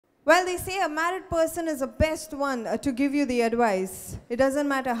Well, they say a married person is the best one to give you the advice. It doesn't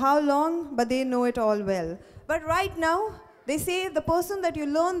matter how long, but they know it all well. But right now, they say the person that you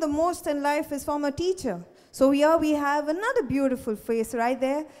learn the most in life is from a teacher. So here we have another beautiful face right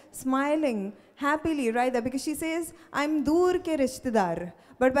there, smiling happily right there, because she says, I'm dur ke rishtedar,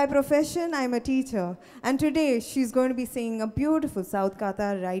 but by profession, I'm a teacher. And today, she's going to be singing a beautiful South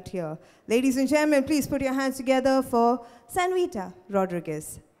Katha right here. Ladies and gentlemen, please put your hands together for Senvita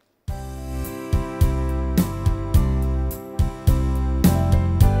Rodrigues.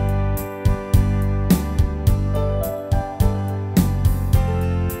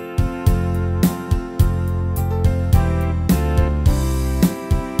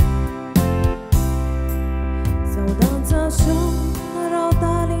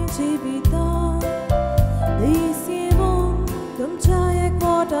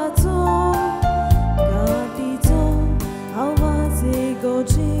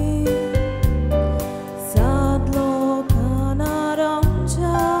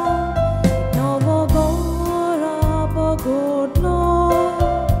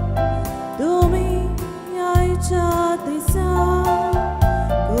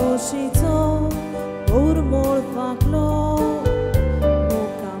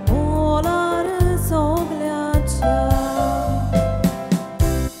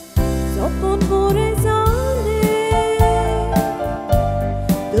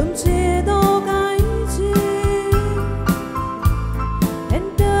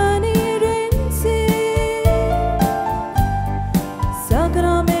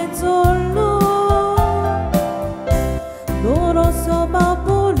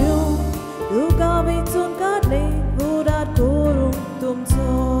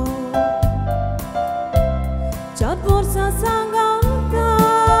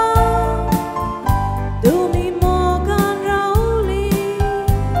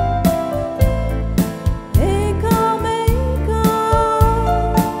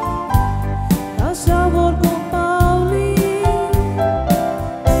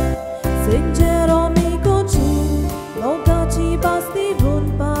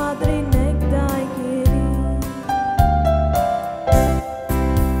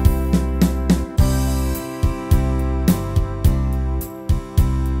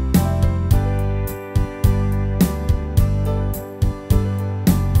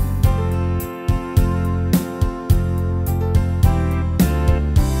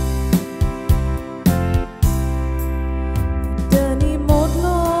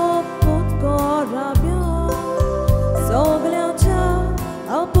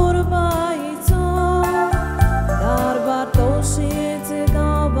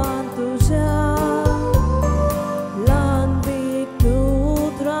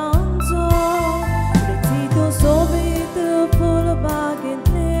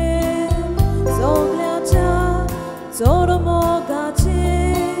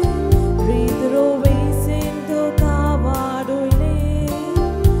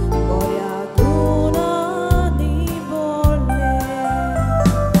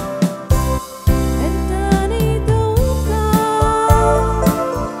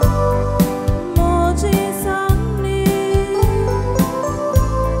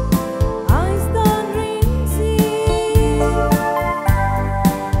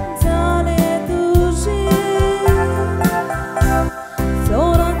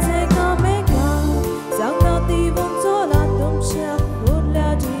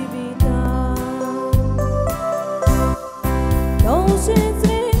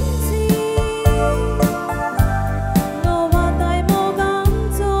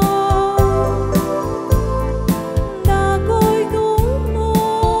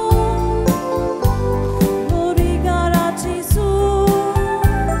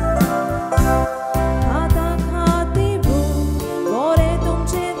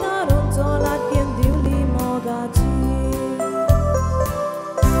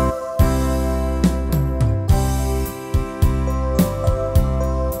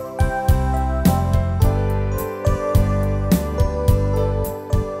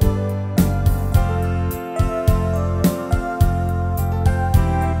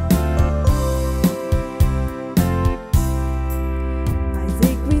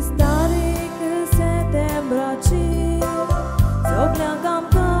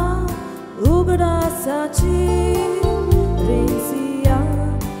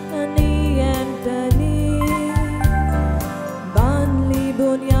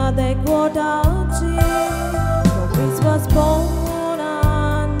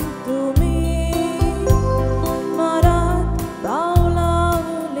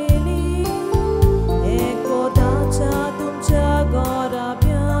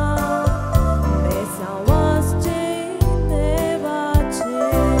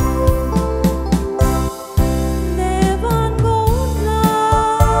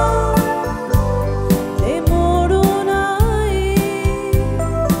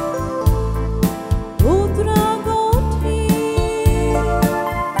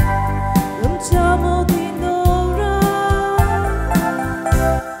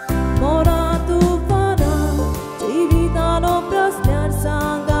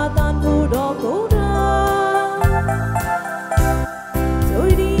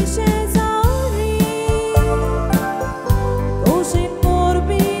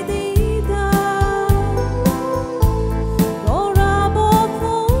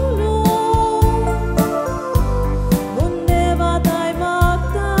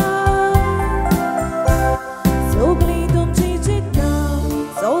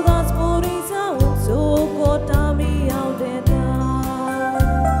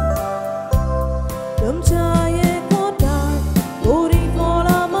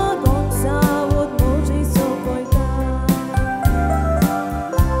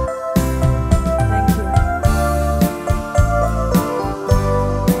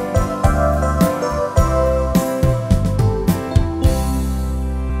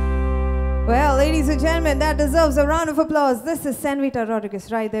 Well, ladies and gentlemen, that deserves a round of applause. This is Senvita Rodrigues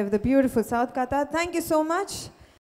right there with the beautiful South Kata. Thank you so much.